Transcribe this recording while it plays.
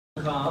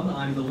Cobb.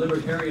 I'm the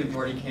Libertarian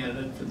Party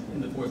candidate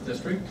in the 4th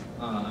District.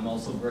 I'm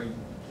also very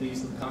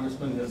pleased that the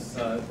Congressman has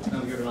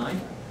come here tonight.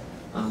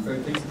 I'm very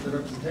pleased with the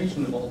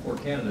representation of all 4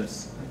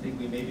 candidates. I think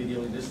we may be the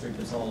only district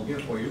that's all here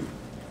for you.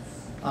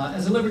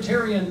 As a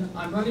Libertarian,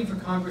 I'm running for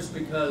Congress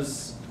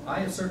because I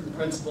have certain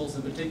principles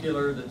in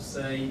particular that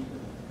say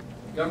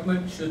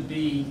government should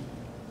be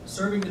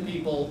serving the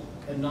people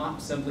and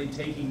not simply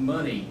taking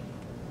money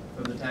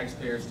from the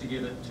taxpayers to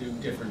give it to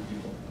different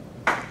people.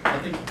 I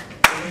think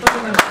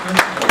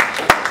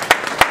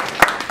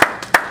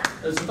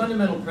there's a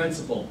fundamental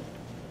principle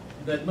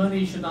that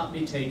money should not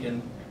be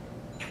taken,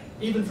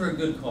 even for a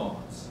good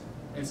cause,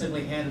 and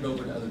simply handed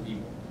over to other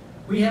people.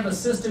 We have a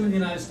system in the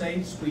United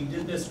States, we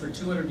did this for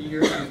 200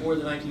 years before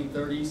the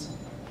 1930s,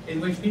 in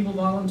which people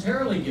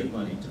voluntarily give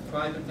money to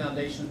private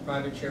foundations,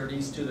 private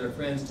charities, to their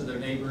friends, to their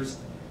neighbors.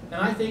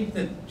 And I think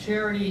that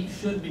charity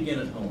should begin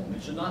at home.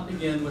 It should not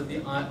begin with the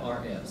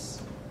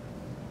IRS.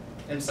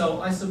 And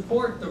so I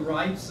support the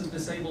rights of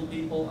disabled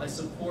people. I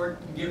support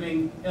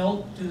giving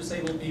help to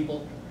disabled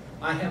people.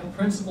 I have a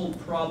principled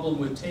problem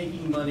with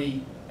taking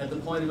money at the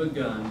point of a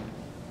gun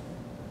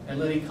and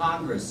letting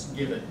Congress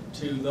give it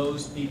to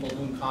those people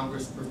whom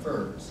Congress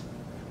prefers.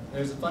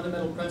 There's a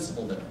fundamental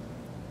principle there.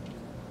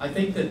 I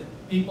think that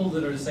people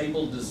that are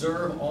disabled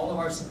deserve all of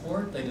our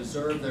support. They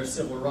deserve their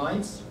civil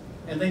rights,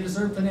 and they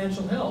deserve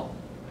financial help.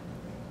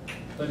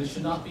 But it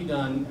should not be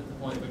done at the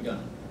point of a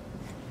gun.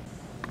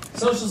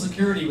 Social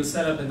Security was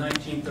set up in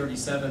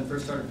 1937,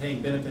 first started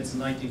paying benefits in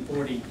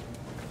 1940.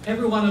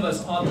 Every one of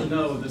us ought to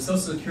know that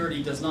Social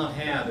Security does not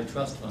have a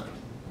trust fund.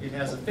 It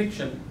has a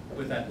fiction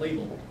with that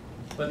label.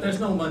 But there's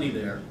no money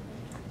there.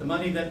 The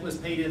money that was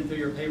paid in through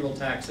your payroll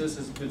taxes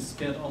has been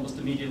spent almost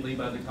immediately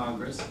by the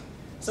Congress.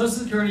 Social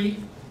Security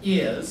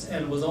is,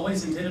 and was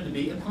always intended to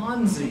be, a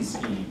PONZI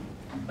scheme.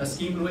 A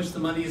scheme in which the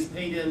money is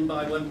paid in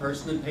by one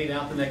person and paid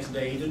out the next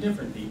day to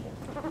different people.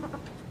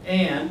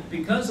 And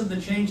because of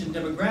the change in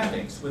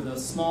demographics, with a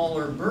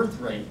smaller birth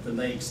rate than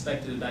they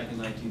expected back in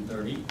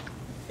 1930,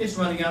 it's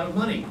running out of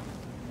money.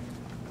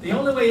 The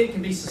only way it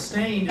can be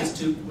sustained is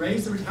to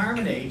raise the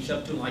retirement age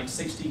up to like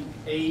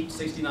 68,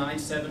 69,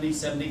 70,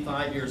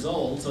 75 years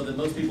old, so that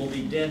most people will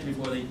be dead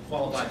before they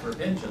qualify for a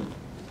pension.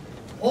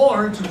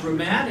 Or to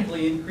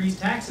dramatically increase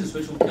taxes,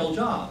 which will kill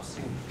jobs.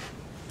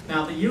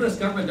 Now, the U.S.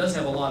 government does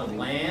have a lot of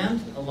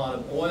land, a lot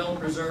of oil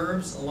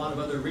preserves, a lot of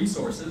other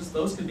resources.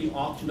 Those could be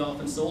auctioned off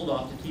and sold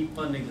off to keep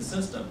funding the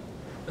system.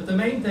 But the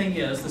main thing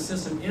is the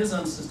system is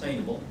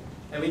unsustainable,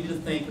 and we need to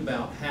think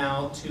about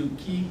how to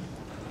keep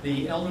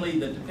the elderly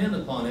that depend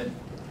upon it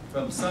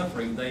from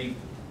suffering. They've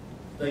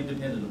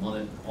depended upon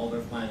it all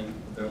their planning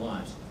of their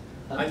lives.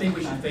 I think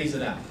we should phase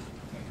it out.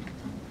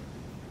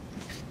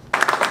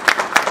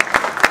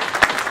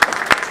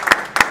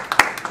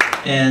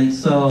 And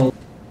so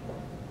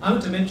I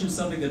want to mention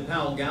something that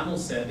Powell Gamble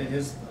said in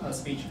his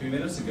speech a few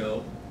minutes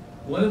ago.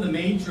 One of the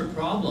major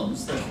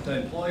problems that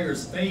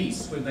employers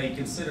face when they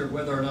consider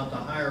whether or not to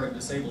hire a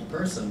disabled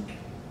person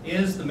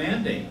is the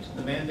mandates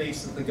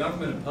that the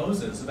government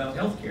imposes about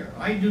health care.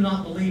 I do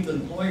not believe that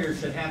employers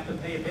should have to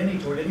pay a penny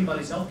toward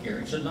anybody's health care.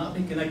 It should not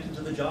be connected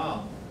to the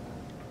job.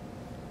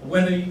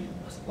 Whether you,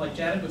 like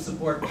Janet, would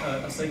support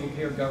a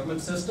single-payer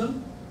government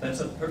system, that's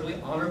a perfectly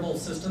honorable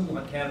system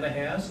like Canada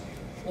has,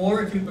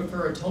 or if you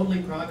prefer a totally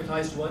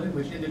privatized one in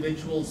which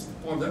individuals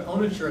form their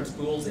own insurance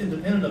pools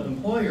independent of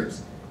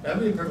employers, that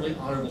would be a perfectly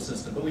honorable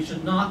system. But we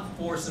should not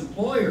force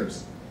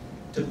employers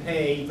to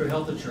pay for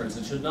health insurance.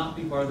 It should not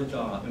be part of the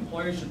job.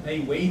 Employers should pay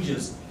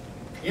wages,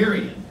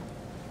 period.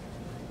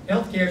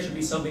 Health care should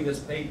be something that's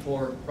paid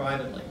for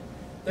privately.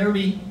 There would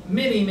be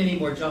many, many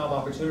more job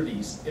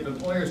opportunities if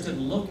employers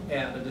didn't look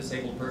at a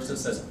disabled person and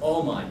says,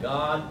 oh my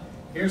God,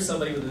 here's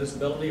somebody with a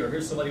disability, or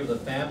here's somebody with a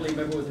family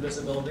member with a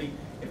disability.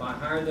 If I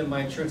hire them,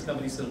 my insurance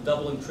company is going to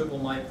double and triple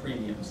my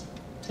premiums.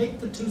 Take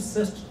the two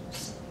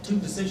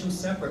decisions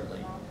separately.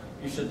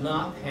 You should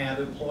not have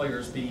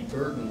employers be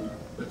burdened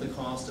with the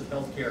cost of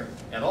health care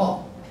at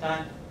all.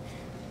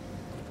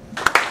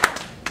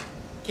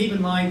 Keep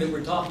in mind that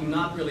we're talking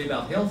not really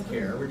about health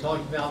care, we're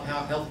talking about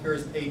how health care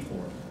is paid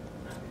for.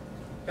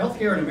 Health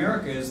care in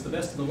America is the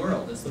best in the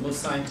world. It's the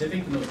most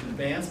scientific, the most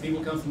advanced.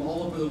 People come from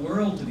all over the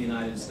world to the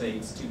United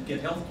States to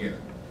get health care.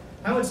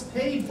 How it's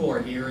paid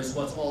for here is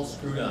what's all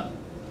screwed up.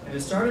 And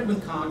it started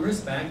with Congress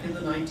back in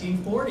the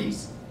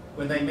 1940s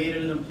when they made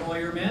it an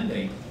employer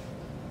mandate.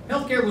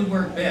 Healthcare would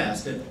work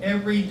best if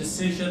every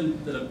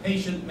decision that a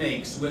patient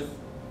makes with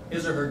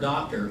his or her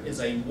doctor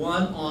is a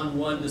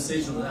one-on-one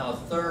decision without a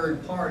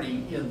third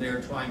party in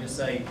there trying to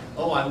say,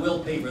 oh, I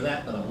will pay for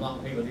that, but I'll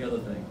not pay for the other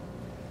thing.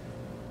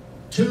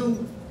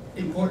 Two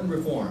important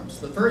reforms.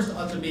 The first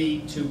ought to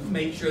be to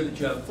make sure that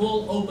you have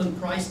full open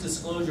price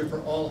disclosure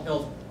for all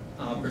health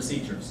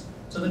procedures,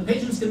 so that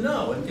patients can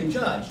know and can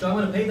judge. Do I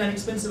want to pay that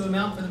expensive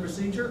amount for the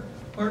procedure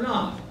or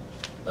not?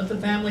 Let the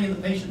family and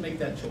the patient make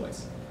that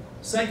choice.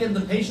 Second,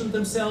 the patient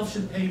themselves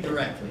should pay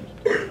directly.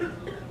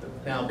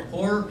 Now,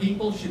 poor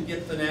people should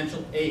get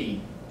financial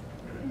aid.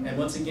 And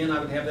once again, I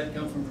would have that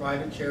come from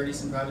private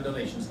charities and private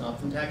donations, not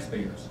from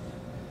taxpayers.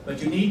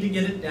 But you need to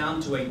get it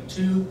down to a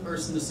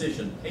two-person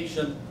decision,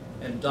 patient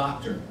and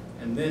doctor,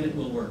 and then it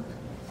will work.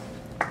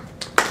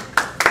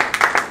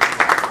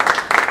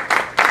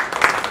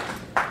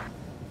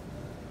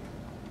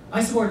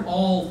 I support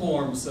all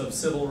forms of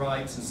civil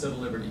rights and civil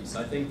liberties.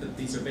 I think that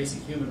these are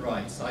basic human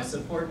rights. I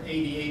support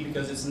ADA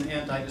because it's an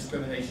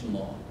anti-discrimination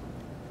law.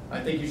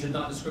 I think you should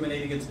not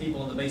discriminate against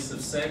people on the basis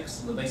of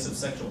sex, on the basis of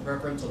sexual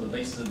preference, on the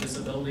basis of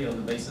disability, on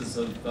the basis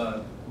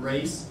of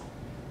race.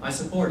 I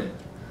support it.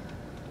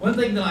 One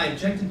thing that I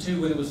objected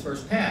to when it was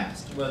first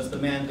passed was the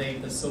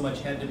mandate that so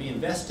much had to be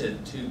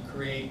invested to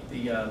create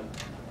the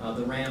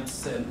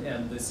ramps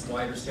and this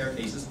wider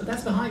staircases, but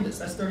that's behind us.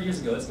 That's 30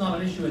 years ago. It's not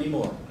an issue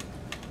anymore.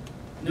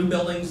 New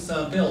buildings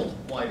build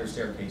wider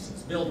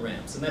staircases, build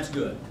ramps, and that's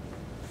good.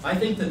 I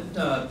think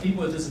that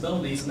people with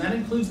disabilities, and that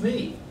includes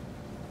me,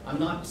 I'm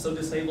not so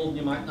disabled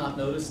you might not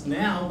notice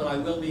now, but I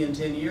will be in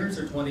 10 years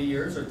or 20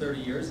 years or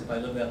 30 years if I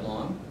live that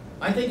long.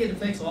 I think it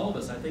affects all of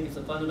us. I think it's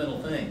a fundamental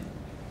thing.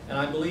 And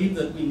I believe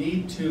that we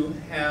need to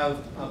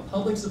have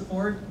public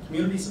support,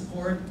 community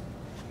support,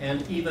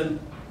 and even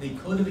the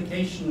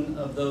codification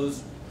of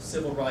those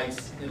civil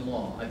rights in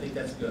law. I think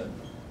that's good.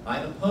 I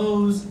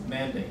oppose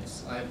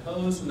mandates. I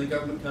oppose when the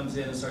government comes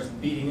in and starts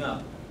beating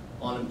up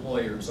on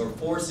employers or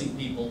forcing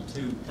people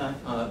to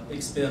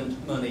expend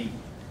money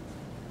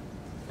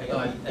in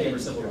favor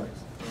of civil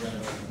rights.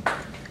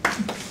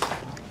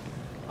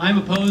 I'm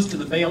opposed to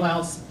the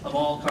bailouts of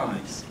all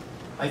kinds.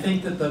 I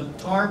think that the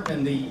TARP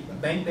and the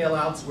bank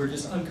bailouts were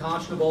just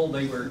unconscionable.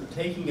 They were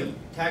taking of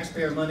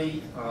taxpayer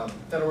money,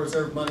 Federal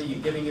Reserve money,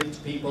 and giving it to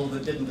people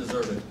that didn't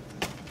deserve it.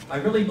 I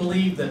really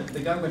believe that the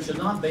government should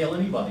not bail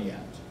anybody out.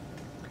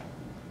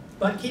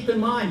 But keep in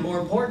mind, more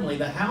importantly,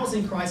 the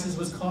housing crisis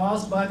was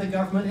caused by the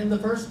government in the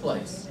first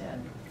place.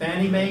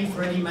 Fannie Mae,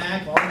 Freddie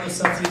Mac, all those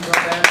subsidies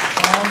like that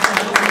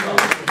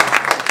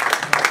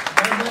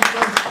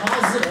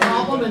causes a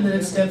problem, and then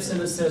it steps in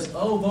and says,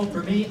 oh, vote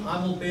for me,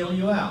 I will bail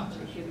you out.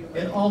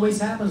 It always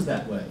happens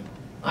that way.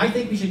 I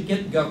think we should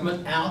get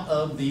government out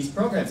of these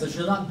programs. There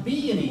should not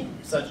be any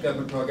such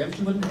government programs.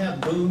 You wouldn't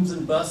have booms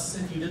and busts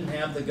if you didn't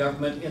have the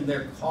government in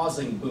there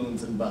causing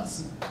booms and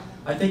busts.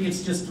 I think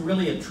it's just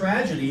really a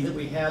tragedy that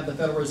we had the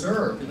Federal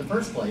Reserve in the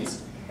first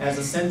place as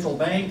a central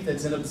bank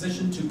that's in a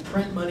position to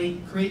print money,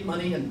 create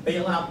money, and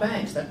bail out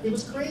banks. It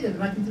was created in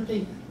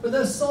 1913 for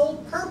the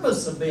sole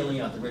purpose of bailing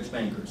out the rich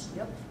bankers.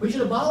 Yep. We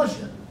should abolish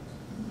it.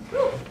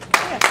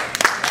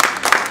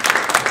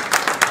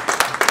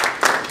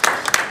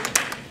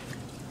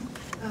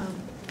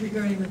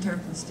 Regarding the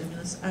TARP and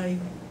stimulus, I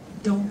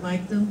don't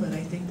like them, but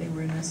I think they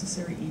were a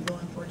necessary evil,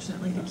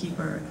 unfortunately, to keep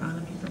our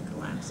economy from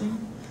collapsing.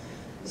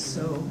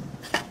 So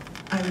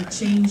I would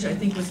change, I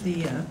think with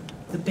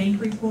the bank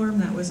reform,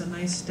 that was a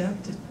nice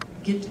step to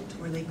get to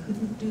where they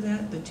couldn't do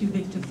that. The too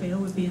big to fail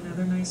would be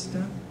another nice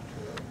step.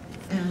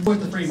 And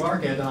with the free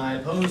market, I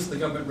oppose the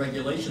government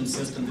regulation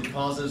system that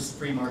causes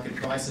free market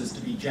prices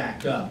to be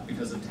jacked up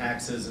because of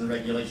taxes and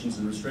regulations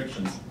and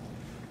restrictions.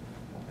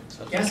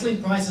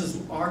 Gasoline prices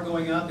are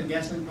going up, and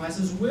gasoline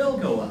prices will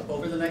go up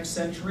over the next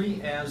century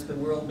as the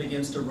world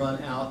begins to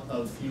run out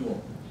of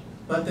fuel.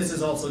 But this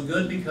is also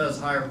good because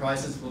higher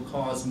prices will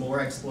cause more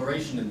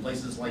exploration in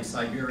places like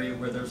Siberia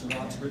where there's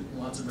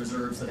lots of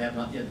reserves that have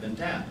not yet been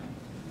tapped.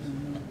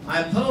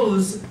 I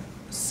oppose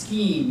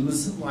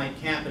schemes like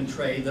cap and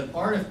trade that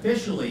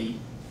artificially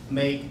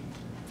make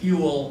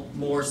fuel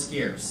more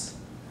scarce.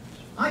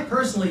 I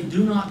personally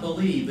do not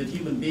believe that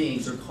human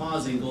beings are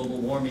causing global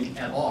warming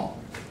at all.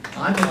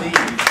 I believe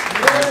that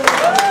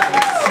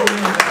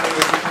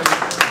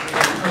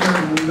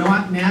other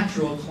not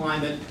natural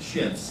climate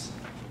shifts.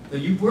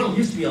 The world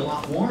used to be a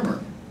lot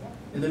warmer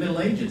in the Middle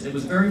Ages. It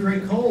was very,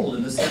 very cold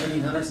in the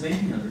 1700s and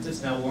 1800s.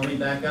 It's now warming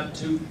back up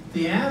to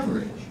the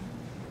average.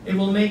 It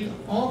will make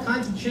all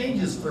kinds of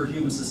changes for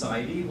human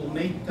society. It will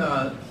make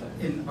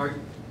in our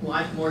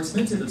life more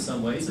expensive in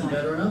some ways and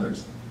better in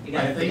others.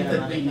 I think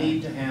that we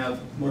need to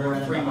have more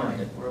free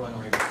market.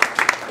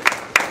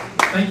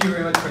 Thank you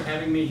very much for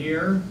having me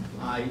here.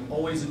 I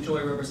always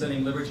enjoy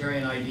representing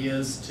libertarian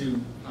ideas to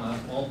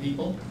all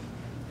people.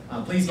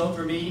 Please vote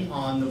for me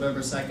on November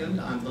 2nd.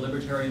 I'm the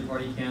Libertarian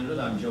Party candidate.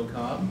 I'm Joe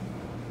Cobb.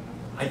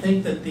 I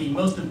think that the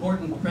most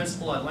important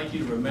principle I'd like you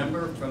to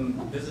remember from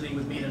visiting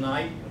with me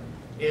tonight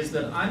is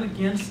that I'm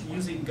against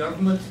using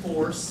government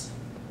force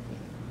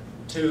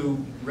to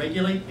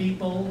regulate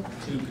people,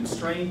 to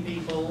constrain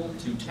people,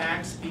 to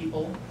tax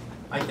people.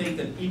 I think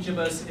that each of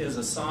us is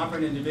a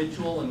sovereign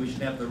individual and we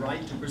should have the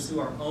right to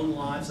pursue our own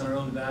lives and our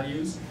own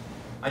values.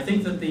 I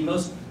think that the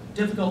most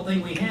difficult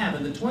thing we have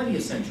in the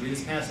 20th century,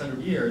 this past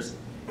 100 years,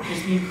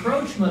 is the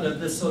encroachment of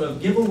this sort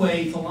of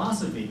giveaway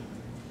philosophy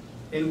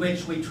in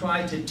which we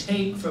try to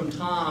take from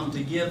Tom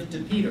to give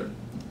to Peter.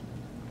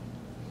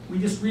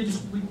 We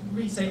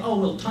say, oh,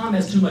 well, Tom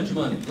has too much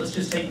money. Let's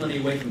just take money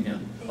away from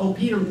him. Oh,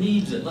 Peter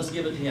needs it. Let's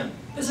give it to him.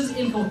 This is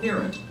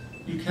incoherent.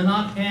 You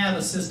cannot have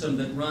a system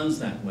that runs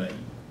that way.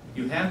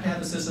 You have to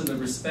have a system that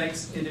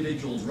respects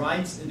individuals'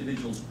 rights,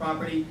 individuals'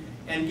 property,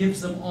 and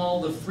gives them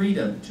all the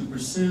freedom to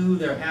pursue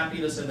their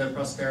happiness and their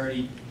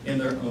prosperity in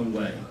their own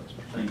way.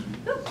 Thank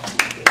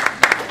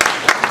you.